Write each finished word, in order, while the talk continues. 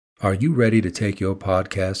Are you ready to take your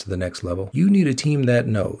podcast to the next level? You need a team that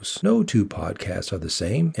knows no two podcasts are the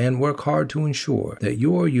same and work hard to ensure that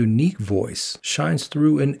your unique voice shines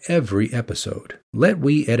through in every episode. Let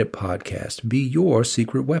We Edit Podcast be your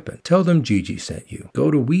secret weapon. Tell them Gigi sent you.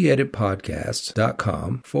 Go to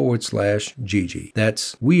weeditpodcasts.com/Gigi.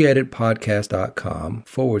 That's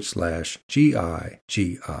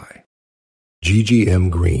weeditpodcast.com/GIGI.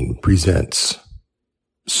 GGM Green presents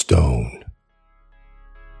Stone.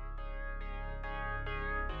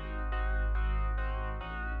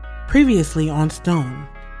 Previously on Stone,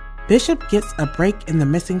 Bishop gets a break in the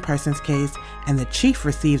missing persons case and the chief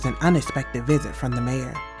receives an unexpected visit from the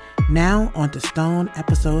mayor. Now on to Stone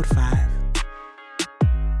episode 5.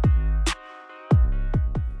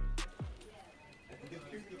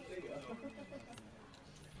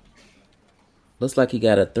 Looks like he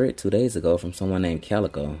got a threat 2 days ago from someone named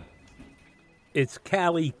Calico. It's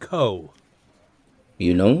Calico.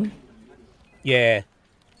 You know him? Yeah,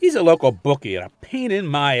 he's a local bookie and a pain in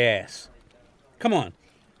my ass. Come on,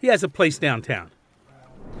 he has a place downtown.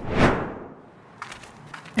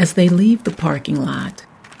 As they leave the parking lot,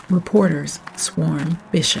 reporters swarm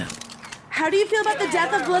Bishop. How do you feel about the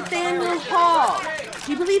death of Nathaniel Hall?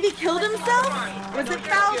 Do you believe he killed himself? Was it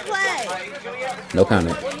foul play? No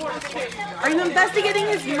comment. Are you investigating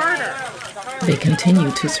his murder? They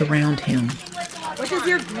continue to surround him. What does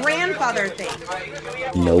your grandfather think?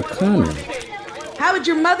 No comment. How would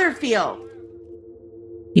your mother feel?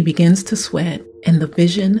 He begins to sweat, and the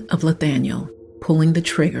vision of Nathaniel pulling the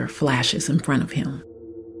trigger flashes in front of him.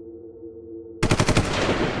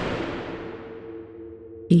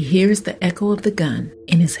 He hears the echo of the gun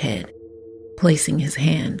in his head, placing his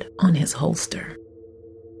hand on his holster.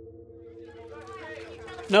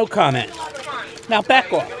 No comment. Now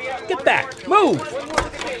back off. Get back. Move.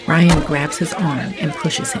 Ryan grabs his arm and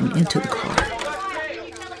pushes him into the car.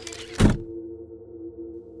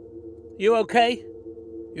 You okay?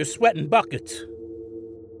 You're sweating buckets.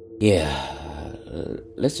 Yeah,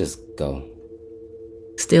 let's just go.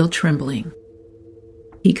 Still trembling,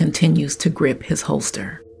 he continues to grip his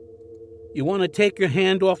holster. You want to take your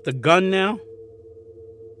hand off the gun now?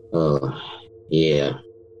 Yeah.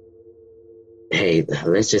 Hey,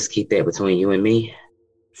 let's just keep that between you and me.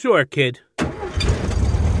 Sure, kid.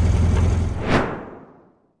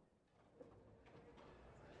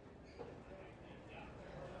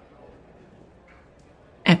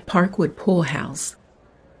 At Parkwood Pool House,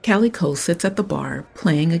 Calico sits at the bar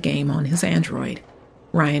playing a game on his Android.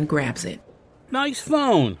 Ryan grabs it. Nice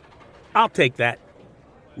phone. I'll take that.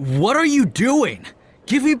 What are you doing?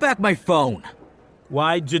 Give me back my phone.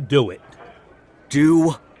 Why'd you do it?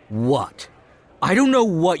 Do what? I don't know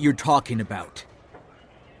what you're talking about.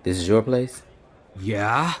 This is your place?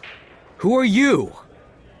 Yeah? Who are you?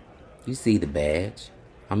 You see the badge.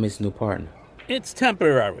 I'm his new partner. It's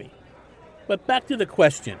temporary. But back to the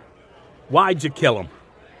question. Why'd you kill him?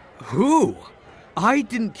 Who? I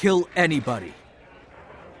didn't kill anybody.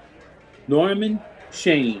 Norman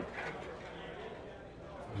Shane.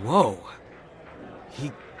 Whoa.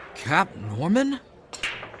 He capped Norman?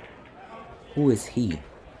 Who is he?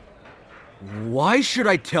 Why should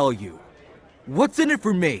I tell you? What's in it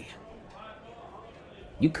for me?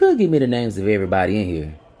 You could give me the names of everybody in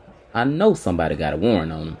here. I know somebody got a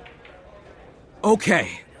warrant on him.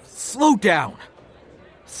 Okay, slow down.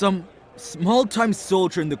 Some small-time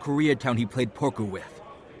soldier in the Koreatown he played poker with.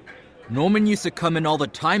 Norman used to come in all the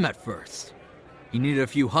time at first. He needed a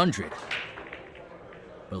few hundred.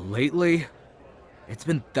 But lately, it's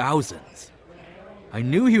been thousands. I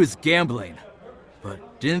knew he was gambling,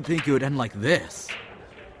 but didn't think it would end like this.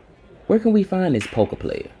 Where can we find this poker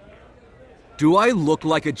player? Do I look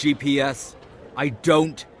like a GPS? I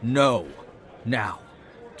don't know. Now,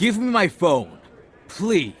 give me my phone,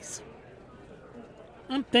 please.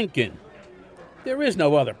 I'm thinking. There is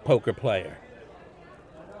no other poker player.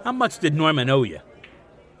 How much did Norman owe you?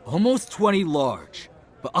 Almost 20 large,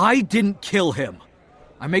 but I didn't kill him.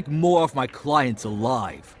 I make more of my clients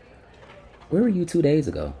alive. Where were you 2 days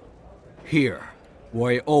ago? Here,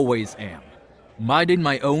 where I always am. Minding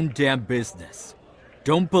my own damn business.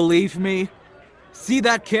 Don't believe me? See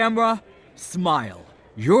that camera? Smile.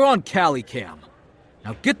 You're on CaliCam.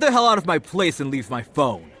 Now get the hell out of my place and leave my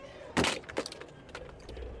phone.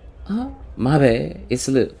 My bad. It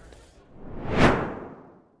slipped.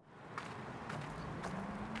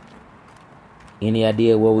 Any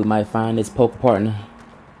idea where we might find this poker partner?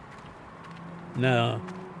 No,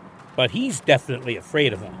 but he's definitely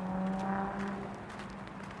afraid of him.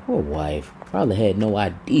 Poor wife. Probably had no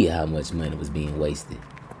idea how much money was being wasted.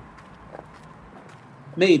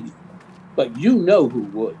 Maybe, but you know who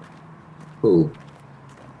would. Who?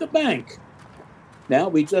 The bank. Now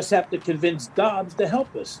we just have to convince Dobbs to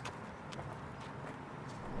help us.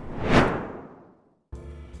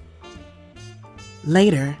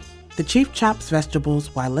 Later, the chief chops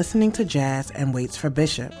vegetables while listening to jazz and waits for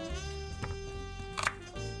Bishop.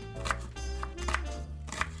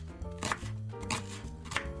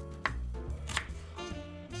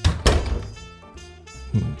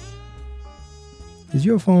 Is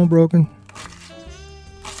your phone broken?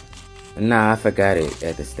 Nah, I forgot it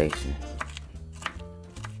at the station.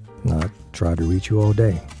 No, I tried to reach you all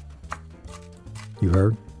day. You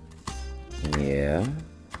heard? Yeah.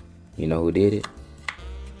 You know who did it?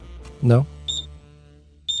 No.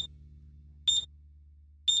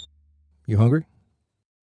 You hungry?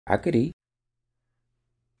 I could eat.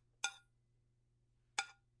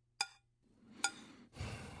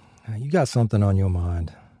 You got something on your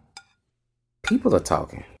mind. People are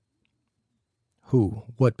talking. Who?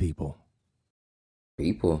 What people?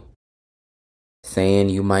 People. Saying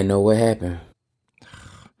you might know what happened.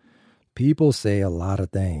 People say a lot of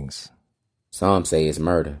things. Some say it's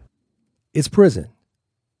murder. It's prison.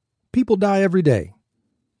 People die every day.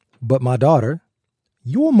 But my daughter,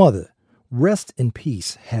 your mother, rest in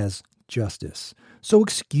peace, has justice. So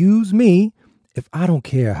excuse me if I don't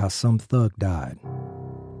care how some thug died.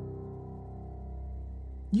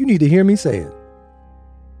 You need to hear me say it.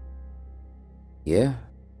 Yeah.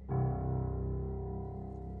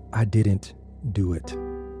 I didn't do it.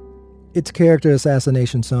 It's character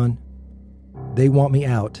assassination, son. They want me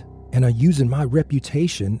out and are using my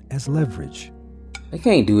reputation as leverage. They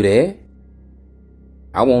can't do that.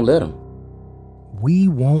 I won't let them. We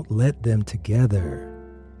won't let them together.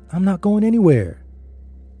 I'm not going anywhere.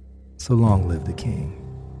 So long live the king.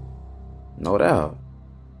 No doubt.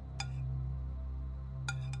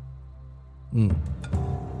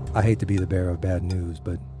 I hate to be the bearer of bad news,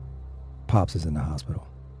 but Pops is in the hospital.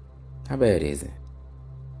 How bad is it?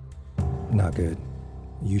 Not good.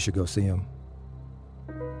 You should go see him.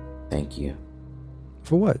 Thank you.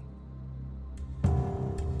 For what?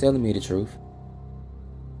 Telling me the truth.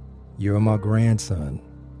 You're my grandson.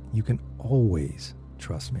 You can always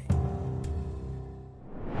trust me.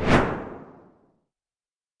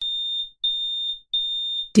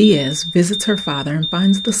 Diaz visits her father and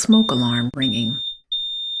finds the smoke alarm ringing.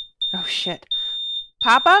 Oh, shit.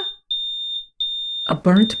 Papa? A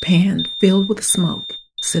burnt pan filled with smoke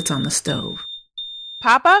sits on the stove.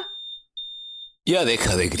 Papa? Ya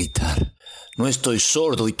deja de gritar. No estoy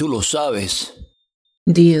sordo y tú lo sabes.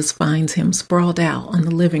 Diaz finds him sprawled out on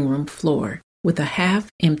the living room floor with a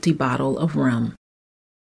half-empty bottle of rum.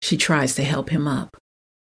 She tries to help him up.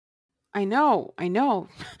 I know.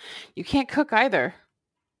 You can't cook either.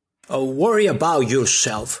 Oh, worry about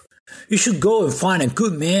yourself. You should go and find a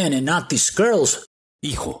good man and not these girls,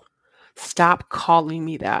 hijo. Stop calling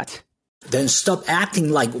me that. Then stop acting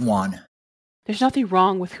like one. There's nothing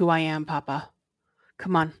wrong with who I am, Papa.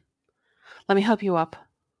 Come on. Let me help you up.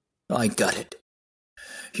 I got it.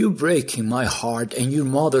 You're breaking my heart and your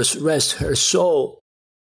mother's rest her soul.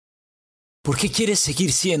 ¿Por qué quieres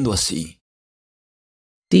seguir siendo así?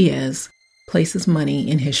 Diaz places money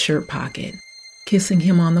in his shirt pocket, kissing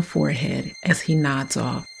him on the forehead as he nods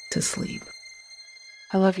off to sleep.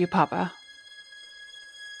 I love you, Papa.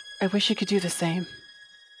 I wish you could do the same.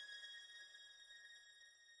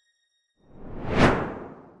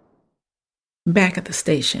 Back at the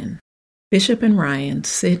station, Bishop and Ryan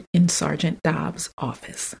sit in Sergeant Dobbs'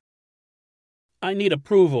 office. I need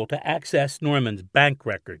approval to access Norman's bank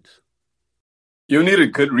records. You'll need a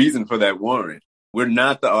good reason for that warrant. We're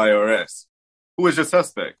not the IRS. Who is your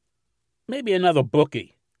suspect? Maybe another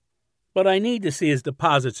bookie. But I need to see his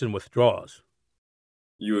deposits and withdrawals.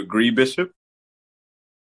 You agree, Bishop?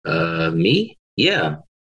 Me? Yeah.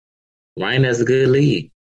 Ryan has a good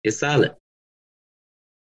lead. It's solid.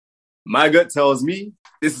 My gut tells me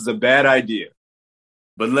this is a bad idea.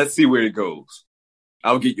 But let's see where it goes.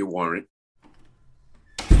 I'll get your warrant.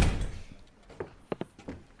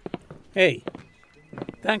 Hey,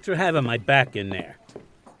 thanks for having my back in there.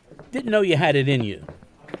 Didn't know you had it in you.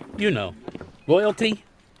 You know, loyalty.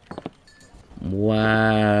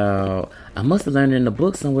 Wow. I must have learned it in a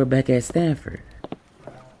book somewhere back at Stanford.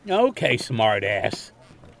 Okay, smartass.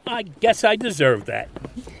 I guess I deserve that.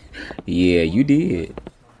 Yeah, you did.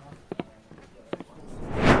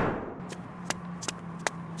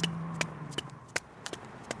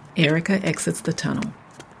 Erica exits the tunnel,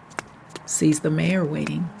 sees the mayor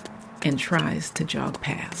waiting, and tries to jog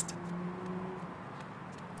past.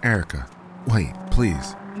 Erica, wait,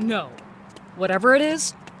 please. No. Whatever it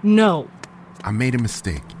is, no. I made a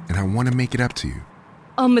mistake, and I want to make it up to you.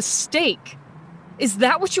 A mistake? Is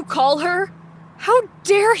that what you call her? How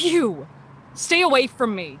dare you? Stay away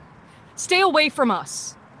from me. Stay away from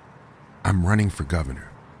us. I'm running for governor.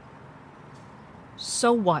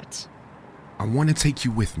 So what? I want to take you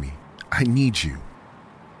with me. I need you.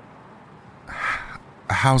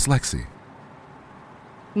 How's Lexi?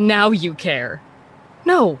 Now you care.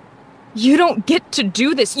 No, you don't get to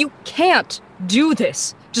do this. You can't do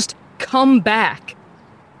this. Just come back.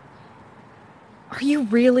 Are you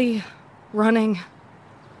really running?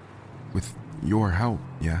 With your help,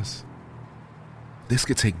 yes. This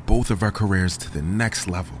could take both of our careers to the next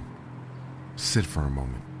level. Sit for a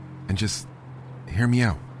moment and just hear me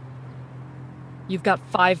out. You've got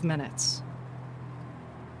 5 minutes.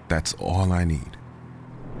 That's all I need.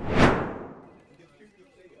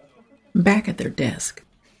 Back at their desk,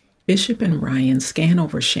 Bishop and Ryan scan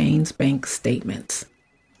over Shane's bank statements.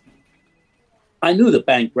 I knew the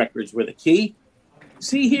bank records were the key.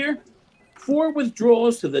 See here? 4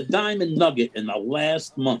 withdrawals to the Diamond Nugget in the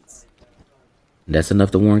last month. That's enough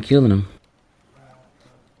to warrant killing him.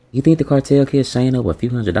 You think the cartel killed Shane over a few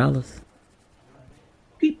 $100s?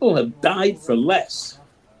 People have died for less.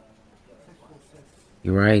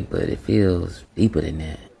 You're right, but it feels deeper than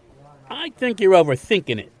that. I think you're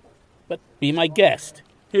overthinking it. But be my guest.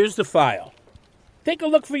 Here's the file. Take a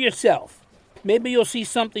look for yourself. Maybe you'll see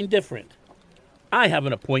something different. I have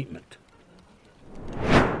an appointment.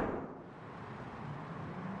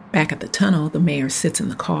 Back at the tunnel, the mayor sits in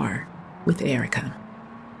the car with Erica.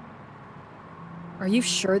 Are you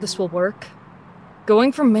sure this will work?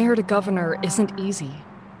 Going from mayor to governor isn't easy.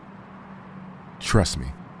 Trust me,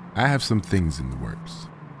 I have some things in the works.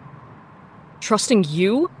 Trusting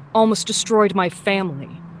you almost destroyed my family.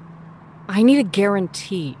 I need a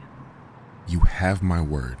guarantee. You have my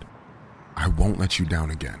word. I won't let you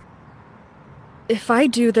down again. If I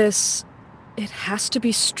do this, it has to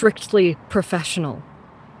be strictly professional.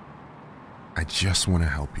 I just want to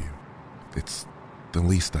help you. It's the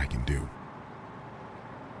least I can do.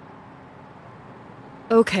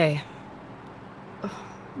 Okay.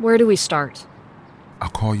 Where do we start? I'll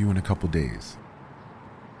call you in a couple days.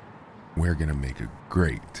 We're gonna make a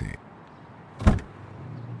great team.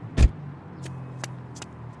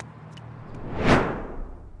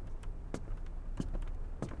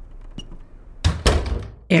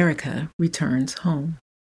 Erica returns home.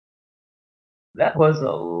 That was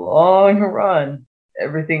a long run.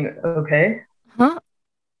 Everything okay? Huh?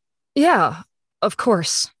 Yeah, of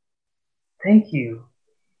course. Thank you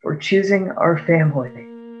for choosing our family.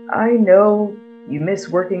 I know you miss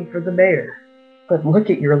working for the mayor, but look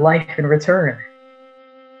at your life in return.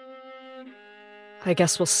 I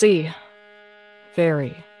guess we'll see.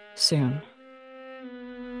 Very soon.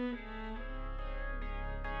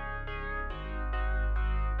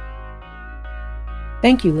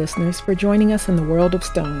 Thank you, listeners, for joining us in the world of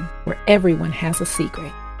Stone, where everyone has a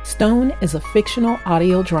secret. Stone is a fictional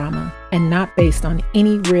audio drama and not based on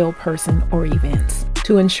any real person or events.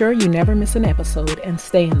 To ensure you never miss an episode and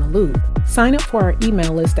stay in the loop, sign up for our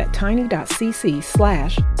email list at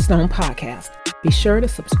tiny.cc/stonepodcast. Be sure to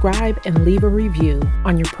subscribe and leave a review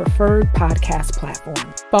on your preferred podcast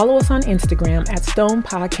platform. Follow us on Instagram at Stone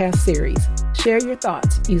Podcast Series. Share your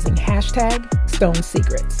thoughts using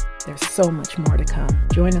 #StoneSecrets. There's so much more to come.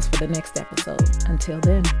 Join us for the next episode. Until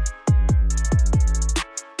then.